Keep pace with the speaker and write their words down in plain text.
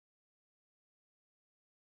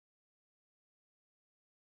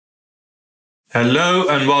Hello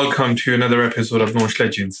and welcome to another episode of Launch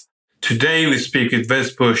Legends. Today we speak with Wes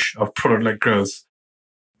Bush of Product-Led Growth.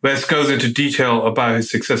 Wes goes into detail about his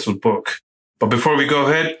successful book. But before we go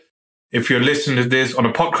ahead, if you're listening to this on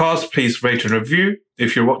a podcast, please rate and review.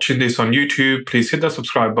 If you're watching this on YouTube, please hit that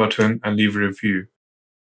subscribe button and leave a review.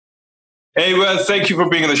 Hey Wes, thank you for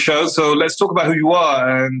being on the show. So let's talk about who you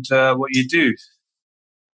are and what you do.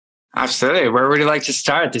 Absolutely. Where would you like to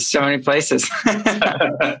start? There's so many places.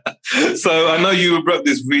 So I know you wrote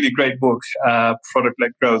this really great book,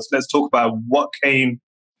 Product-Led Growth. Let's talk about what came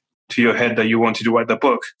to your head that you wanted to write the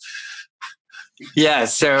book. Yeah,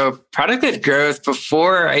 so Product-Led Growth,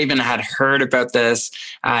 before I even had heard about this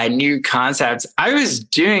new concept, I was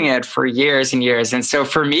doing it for years and years. And so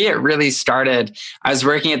for me, it really started, I was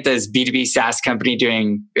working at this B2B SaaS company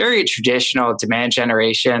doing very traditional demand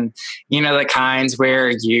generation, the kinds where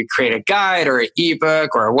you create a guide or an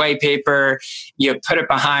ebook or a white paper, you put it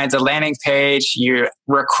behind a landing page, you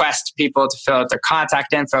request people to fill out their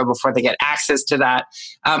contact info before they get access to that.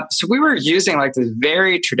 So we were using like this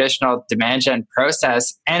very traditional demand gen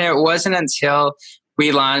process. And it wasn't until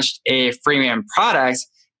we launched a freemium product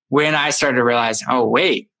when I started to realize, oh,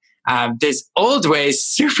 wait, this old way is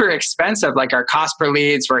super expensive. Like our cost per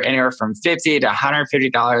leads were anywhere from $50 to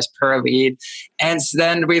 $150 per lead. And so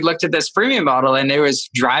then we looked at this freemium model and it was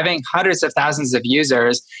driving hundreds of thousands of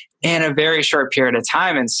users in a very short period of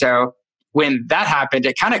time. And so when that happened,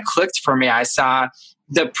 it kind of clicked for me. I saw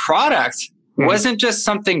the product wasn't just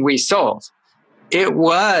something we sold. It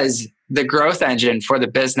was the growth engine for the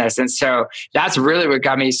business. And so that's really what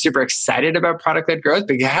got me super excited about product-led growth,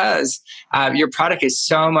 because your product is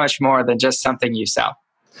so much more than just something you sell.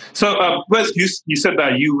 So, Wes, you said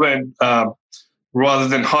that you went, rather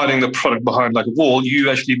than hiding the product behind like a wall, you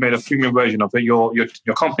actually made a freemium version of it, your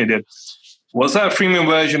company did. Was that a freemium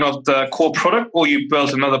version of the core product, or you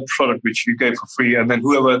built another product which you gave for free, and then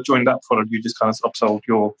whoever joined that product, you just kind of upsold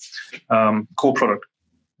your core product?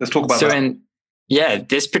 Let's talk about that.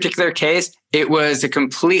 This particular case, it was a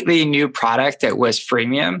completely new product that was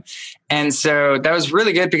freemium. And so that was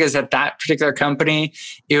really good because at that particular company,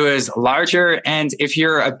 it was larger. And if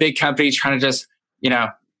you're a big company trying to just,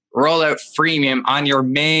 roll out freemium on your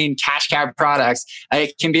main cash cow products,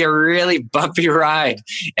 it can be a really bumpy ride.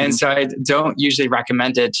 And so I don't usually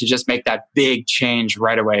recommend it to just make that big change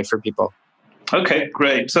right away for people. Okay,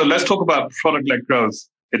 great. So let's talk about Product-Led Growth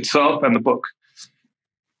itself and the book.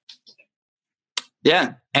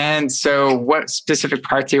 Yeah. And so what specific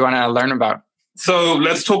part do you want to learn about? So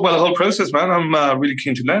let's talk about the whole process, man. I'm really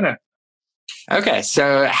keen to learn it. Okay.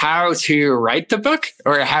 So how to write the book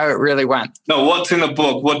or how it really went? No, what's in the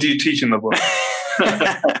book? What do you teach in the book?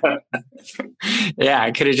 Yeah,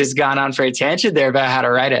 I could have just gone on for a tangent there about how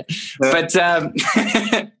to write it. But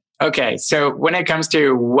okay. So when it comes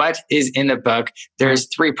to what is in the book, there's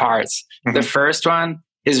three parts. The first one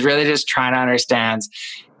is really just trying to understand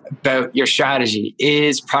about your strategy.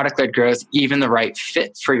 Is product-led growth even the right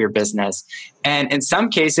fit for your business? And in some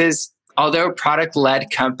cases, although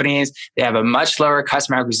product-led companies, they have a much lower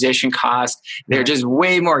customer acquisition cost, they're just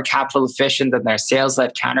way more capital efficient than their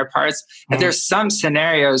sales-led counterparts. And there's some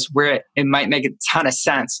scenarios where it might make a ton of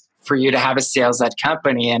sense for you to have a sales-led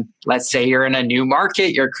company. And let's say you're in a new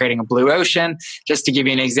market, you're creating a blue ocean. Just to give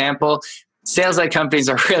you an example, sales-led companies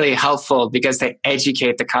are really helpful because they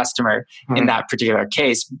educate the customer in that particular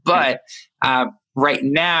case. But right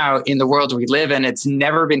now, in the world we live in, it's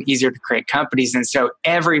never been easier to create companies. And so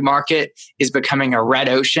every market is becoming a red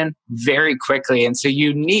ocean very quickly. And so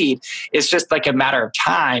it's just like a matter of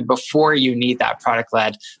time before you need that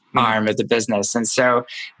product-led arm of the business. And so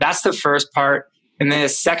that's the first part. And then the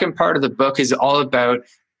second part of the book is all about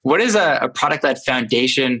what is a product-led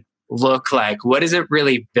foundation look like? What is it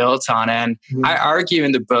really built on? And I argue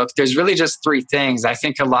in the book, there's really just three things. I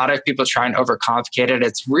think a lot of people try and overcomplicate it.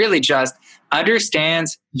 It's really just understand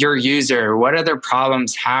your user. What are their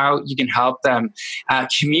problems? How you can help them.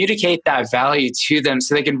 Communicate that value to them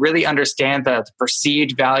so they can really understand the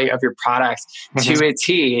perceived value of your product to a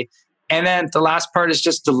T. And then the last part is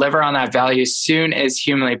just deliver on that value as soon as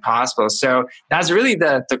humanly possible. So that's really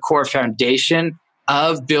the core foundation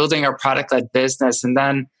of building a product-led business. And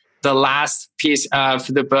then the last piece of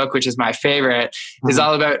the book, which is my favorite, is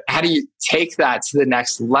all about how do you take that to the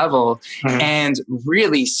next level and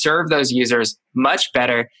really serve those users much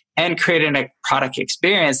better and create a product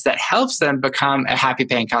experience that helps them become a happy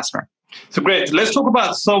paying customer. So great. Let's talk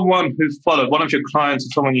about someone who followed, one of your clients, or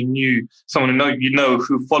someone you knew, someone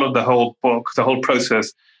who followed the whole book, the whole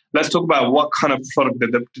process. Let's talk about what kind of product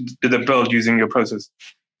did they build using your process.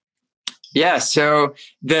 Yeah. So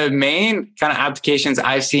the main kind of applications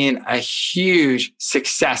I've seen a huge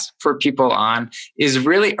success for people on is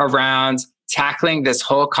really around tackling this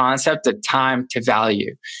whole concept of time to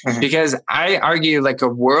value. Because I argue like a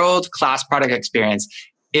world-class product experience,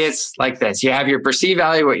 it's like this. You have your perceived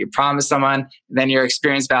value, what you promise someone, and then your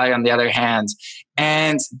experience value on the other hand.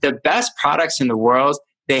 And the best products in the world,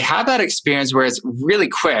 they have that experience where it's really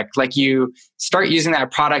quick. Like you start using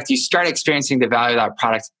that product, you start experiencing the value of that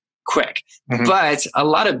product quick. But a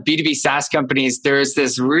lot of B2B SaaS companies, there's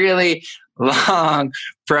this really long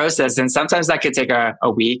process. And sometimes that could take a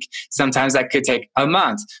week. Sometimes that could take a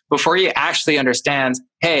month before you actually understand,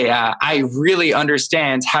 hey, I really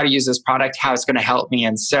understand how to use this product, how it's going to help me.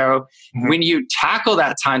 And so when you tackle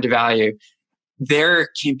that time to value, there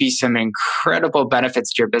can be some incredible benefits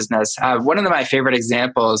to your business. One of my favorite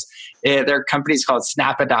examples, their company's called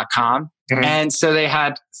Snappa.com. And so they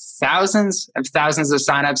had thousands of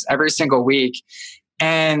signups every single week.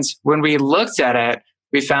 And when we looked at it,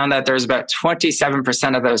 we found that there's about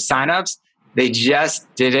 27% of those signups, they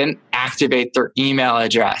just didn't activate their email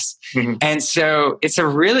address. And so it's a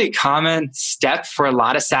really common step for a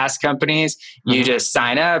lot of SaaS companies. You just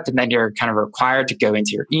sign up and then you're kind of required to go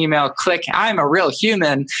into your email, click, I'm a real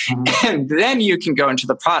human, and then you can go into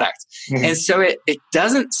the product. And so it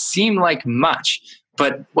doesn't seem like much,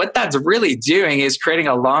 but what that's really doing is creating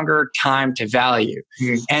a longer time to value.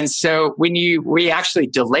 And so when we actually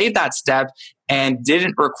delayed that step and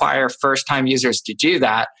didn't require first-time users to do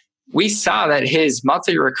that, we saw that his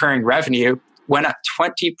monthly recurring revenue went up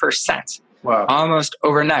 20%. Wow. Almost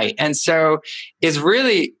overnight. And so it's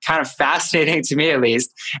really kind of fascinating to me, at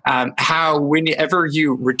least, how whenever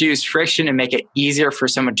you reduce friction and make it easier for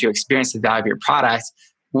someone to experience the value of your product,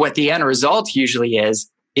 what the end result usually is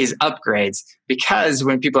upgrades. Because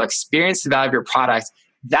when people experience the value of your product,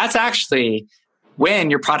 that's actually when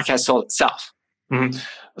your product has sold itself.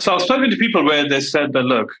 So I've spoken to people where they said that,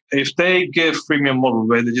 look, if they give freemium model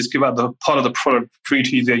where they just give out the part of the product free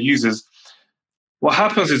to their users, what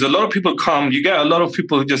happens is a lot of people come, you get a lot of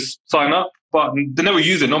people who just sign up, but they never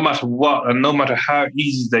use it no matter what, and no matter how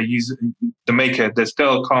easy they use it to make it, they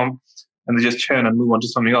still come and they just churn and move on to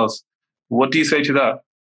something else. What do you say to that?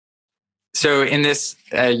 So in this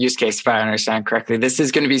use case, if I understand correctly, this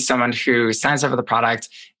is going to be someone who signs up for the product,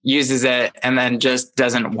 uses it, and then just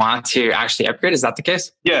doesn't want to actually upgrade. Is that the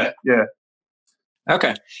case? Yeah.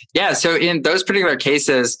 Okay. Yeah. So in those particular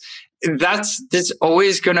cases, there's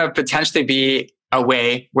always going to potentially be a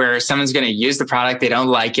way where someone's going to use the product, they don't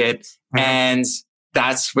like it, and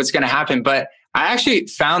that's what's going to happen. But I actually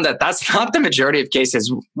found that that's not the majority of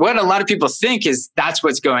cases. What a lot of people think is that's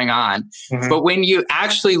what's going on. But when you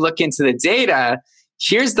actually look into the data,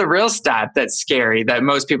 here's the real stat that's scary that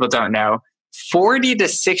most people don't know. 40 to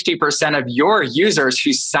 60% of your users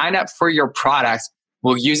who sign up for your product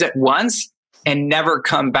will use it once and never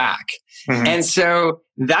come back. And so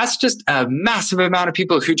that's just a massive amount of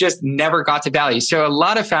people who just never got to value. So a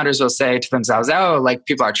lot of founders will say to themselves, oh, like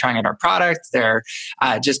people are trying out our product. They're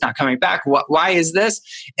just not coming back. Why is this?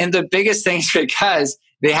 And the biggest thing is because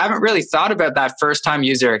they haven't really thought about that first time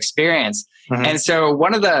user experience. And so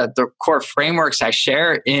one of the core frameworks I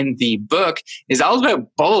share in the book is all about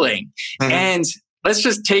bowling. And let's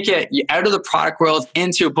just take it out of the product world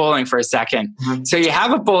into bowling for a second. So you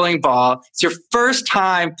have a bowling ball. It's your first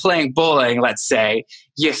time playing bowling, let's say.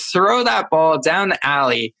 You throw that ball down the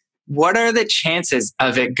alley. What are the chances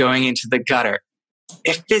of it going into the gutter?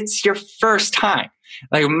 If it's your first time,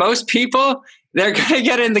 like most people, they're going to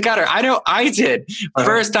get in the gutter. I know I did.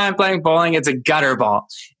 First time playing bowling, it's a gutter ball.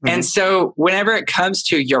 And so whenever it comes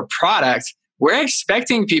to your product, we're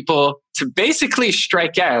expecting people to basically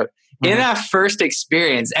strike out in that first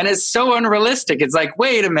experience. And it's so unrealistic. It's like,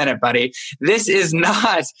 wait a minute, buddy. This is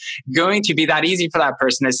not going to be that easy for that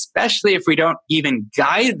person, especially if we don't even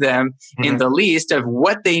guide them in the least of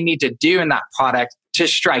what they need to do in that product to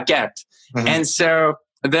strike out. And so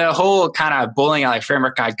the whole kind of bowling alley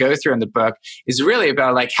framework I go through in the book is really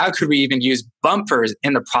about like, how could we even use bumpers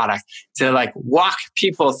in the product to like walk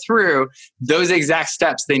people through those exact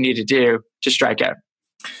steps they need to do to strike out.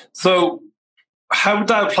 So how would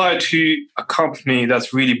that apply to a company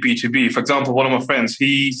that's really B2B? For example, one of my friends,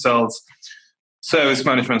 he sells service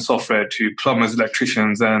management software to plumbers,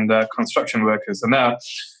 electricians, and construction workers. And now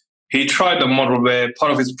he tried the model where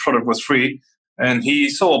part of his product was free, and he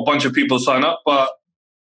saw a bunch of people sign up, but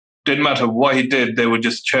didn't matter what he did, they would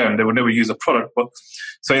just churn. They would never use a product. But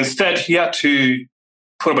so instead, he had to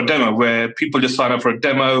put up a demo where people just sign up for a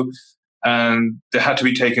demo, and they had to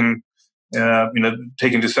be taken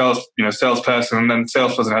taken to salesperson, and then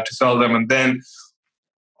salesperson had to sell them. And then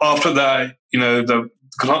after that, the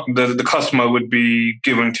the customer would be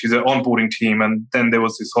given to the onboarding team, and then there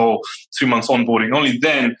was this whole 3 months onboarding. Only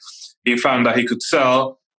then he found that he could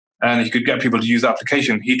sell and he could get people to use the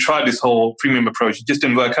application. He tried this whole freemium approach. It just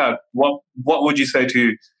didn't work out. What would you say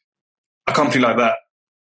to a company like that?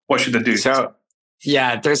 What should they do? So,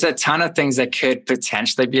 yeah, there's a ton of things that could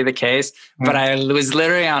potentially be the case, but I was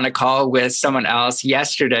literally on a call with someone else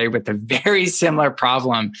yesterday with a very similar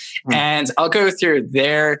problem. And I'll go through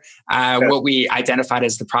their, what we identified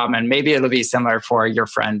as the problem, and maybe it'll be similar for your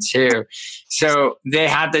friend too. So they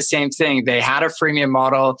had the same thing. They had a freemium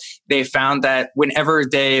model. They found that whenever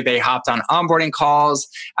they hopped on onboarding calls,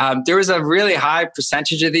 there was a really high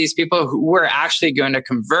percentage of these people who were actually going to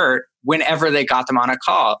convert whenever they got them on a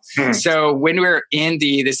call. So when we were in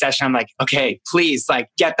the session, I'm like, okay, please, like,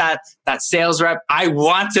 get that sales rep. I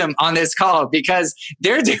want them on this call because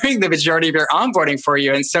they're doing the majority of your onboarding for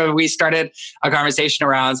you. And so we started a conversation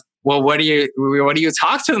around, well, what do you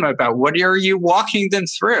talk to them about? What are you walking them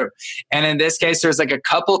through? And in this case, there's like a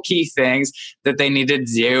couple key things that they needed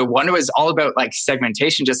to do. One was all about like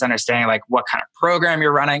segmentation, just understanding like what kind of program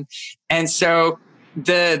you're running. And so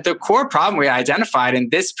the core problem we identified in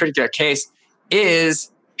this particular case is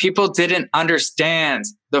people didn't understand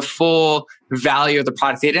the full value of the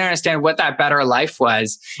product. They didn't understand what that better life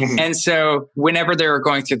was. And so whenever they were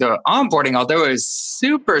going through the onboarding, although it was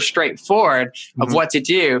super straightforward of what to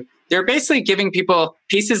do, they're basically giving people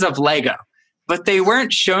pieces of Lego, but they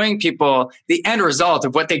weren't showing people the end result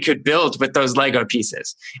of what they could build with those Lego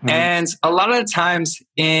pieces. And a lot of the times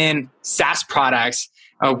in SaaS products,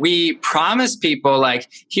 we promise people like,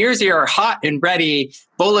 here's your hot and ready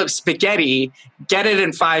bowl of spaghetti, get it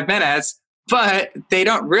in 5 minutes. But they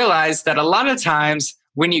don't realize that a lot of times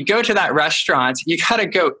when you go to that restaurant, you got to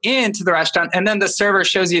go into the restaurant and then the server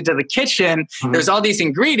shows you to the kitchen. There's all these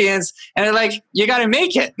ingredients and they're like, you got to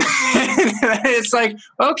make it. It's like,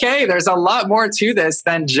 okay, there's a lot more to this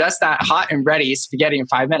than just that hot and ready spaghetti in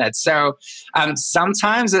 5 minutes. So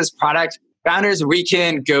sometimes as product founders, we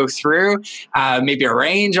can go through, maybe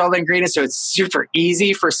arrange all the ingredients so it's super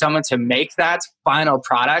easy for someone to make that final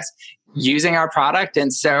product using our product.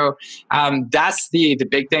 And so that's the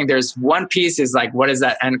big thing. There's one piece is like, what is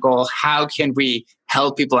that end goal? How can we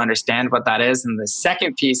help people understand what that is? And the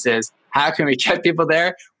second piece is, how can we get people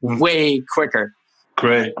there way quicker?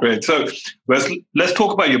 Great. So let's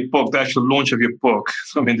talk about your book, the actual launch of your book.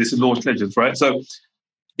 I mean, this is Launch Legends, right? So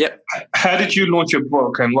yep. How did you launch your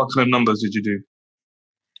book and what kind of numbers did you do?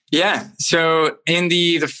 Yeah. So in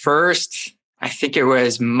the first, I think it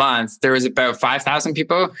was month, there was about 5,000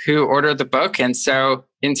 people who ordered the book. And so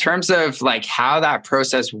in terms of like how that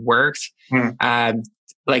process worked,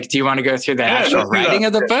 like, do you want to go through the actual writing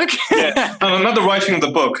of the book? Not the writing of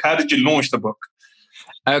the book. How did you launch the book?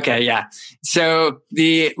 Okay, yeah. So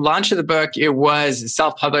the launch of the book, it was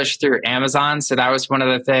self-published through Amazon. So that was one of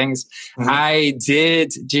the things. I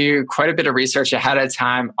did do quite a bit of research ahead of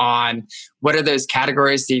time on what are those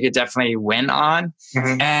categories that you could definitely win on.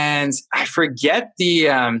 And I forget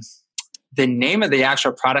the name of the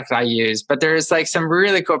actual product I use, but there's like some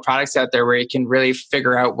really cool products out there where you can really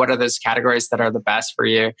figure out what are those categories that are the best for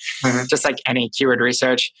you, just like any keyword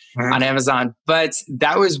research on Amazon. But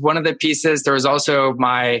that was one of the pieces. There was also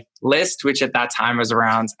my list, which at that time was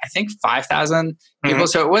around, I think, 5,000 people.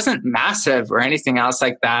 So it wasn't massive or anything else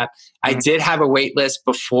like that. I did have a wait list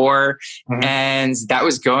before, and that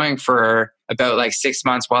was going for about like 6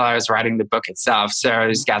 months while I was writing the book itself. So I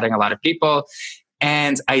was gathering a lot of people.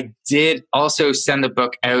 And I did also send the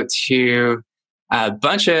book out to a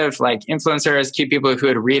bunch of like influencers, key people who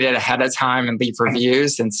would read it ahead of time and leave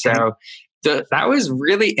reviews. And so that was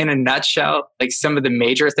really in a nutshell, like some of the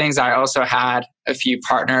major things. I also had a few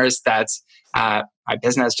partners that my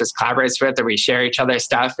business just collaborates with, that we share each other's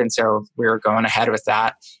stuff. And so we were going ahead with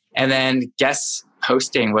that. And then guest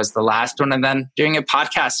hosting was the last one, and then doing a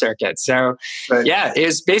podcast circuit. So yeah, it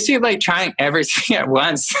was basically like trying everything at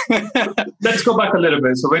once. Let's go back a little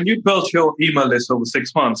bit. So when you built your email list over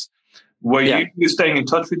 6 months, were you staying in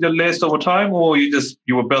touch with your list over time, or you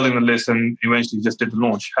were building the list and eventually just did the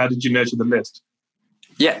launch? How did you nurture the list?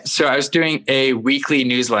 Yeah, so I was doing a weekly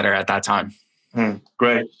newsletter at that time.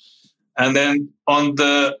 Great. And then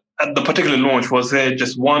at the particular launch, was there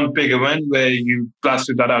just one big event where you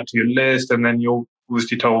blasted that out to your list and then you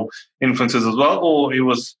obviously told influencers as well, or it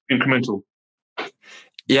was incremental?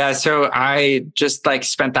 Yeah, so I just like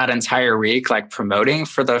spent that entire week like promoting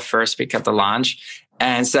for the first week of the launch.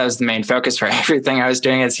 And so that was the main focus for everything I was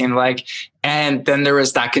doing, it seemed like. And then there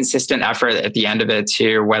was that consistent effort at the end of it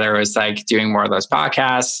too, whether it was like doing more of those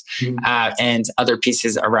podcasts and other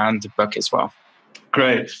pieces around the book as well.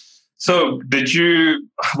 Great. So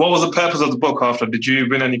what was the purpose of the book after? Did you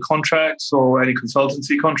win any contracts or any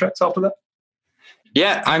consultancy contracts after that?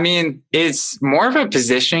 Yeah, I mean, it's more of a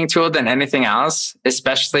positioning tool than anything else,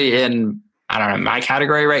 especially in, I don't know, my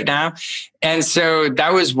category right now. And so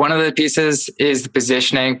that was one of the pieces, is the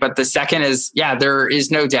positioning. But the second is, yeah, there is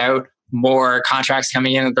no doubt more contracts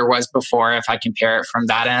coming in than there was before if I compare it from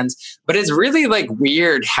that end. But it's really like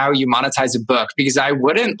weird how you monetize a book, because I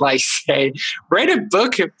wouldn't like say, write a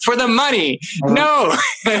book for the money. No,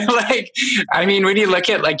 like, I mean, when you look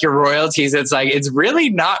at like your royalties, it's like, it's really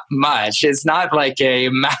not much. It's not like a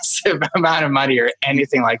massive amount of money or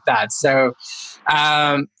anything like that. So,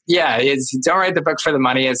 yeah, it's, don't write the book for the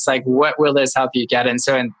money. It's like, what will this help you get? And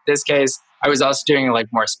so in this case, I was also doing like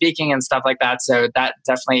more speaking and stuff like that. So that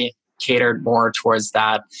definitely catered more towards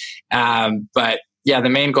that. But yeah, the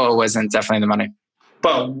main goal wasn't definitely the money.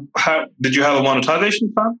 But did you have a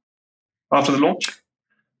monetization plan after the launch?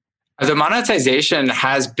 The monetization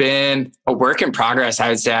has been a work in progress, I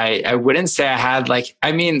would say. I wouldn't say I had like,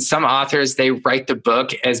 I mean, some authors, they write the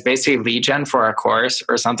book as basically lead gen for a course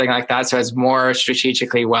or something like that. So it's more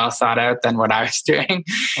strategically well thought out than what I was doing.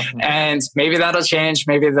 And maybe that'll change.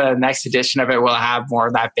 Maybe the next edition of it will have more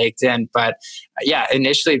of that baked in. But yeah,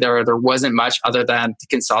 initially there wasn't much other than the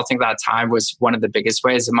consulting that time was one of the biggest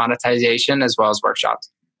ways of monetization, as well as workshops.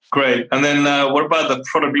 Great. And then what about the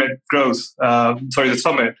product-led growth? The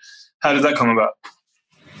summit. How did that come about?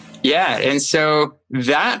 Yeah. And so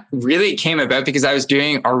that really came about because I was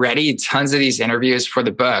doing already tons of these interviews for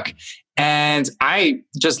the book. And I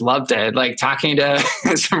just loved it. Like talking to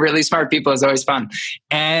some really smart people is always fun.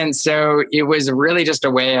 And so it was really just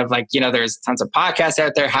a way of like, you know, there's tons of podcasts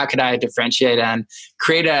out there. How could I differentiate and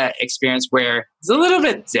create an experience where it's a little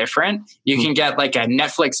bit different? You can get like a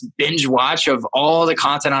Netflix binge watch of all the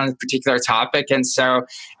content on a particular topic. And so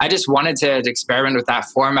I just wanted to experiment with that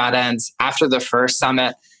format. And after the first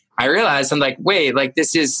summit, I realized I'm like, wait, like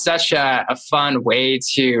this is such a fun way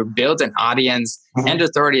to build an audience and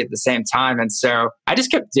authority at the same time. And so I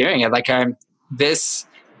just kept doing it. Like this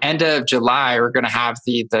end of July, we're going to have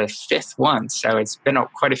the fifth one. So it's been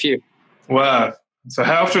quite a few. Wow. So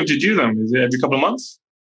how often do you do them? Is it every couple of months?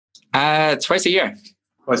 Twice a year.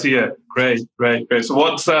 Twice a year. Great. So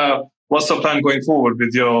what's the plan going forward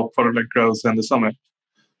with your product-led growth and the summit?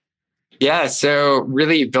 Yeah, so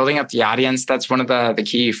really building up the audience, that's one of the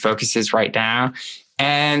key focuses right now.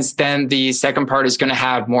 And then the second part is going to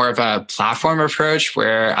have more of a platform approach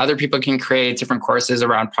where other people can create different courses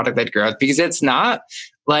around product-led growth, because it's not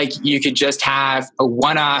like you could just have a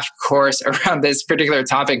one-off course around this particular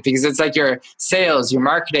topic, because it's like your sales, your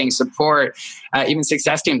marketing, support, even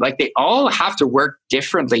success team, like they all have to work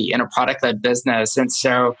differently in a product-led business. And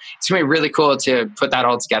so it's going to be really cool to put that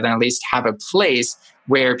all together and at least have a place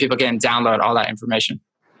where people can download all that information.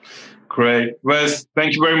 Great. Wes,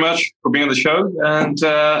 thank you very much for being on the show, and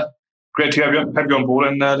great to have you on board,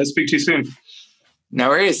 and let's speak to you soon. No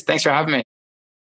worries. Thanks for having me.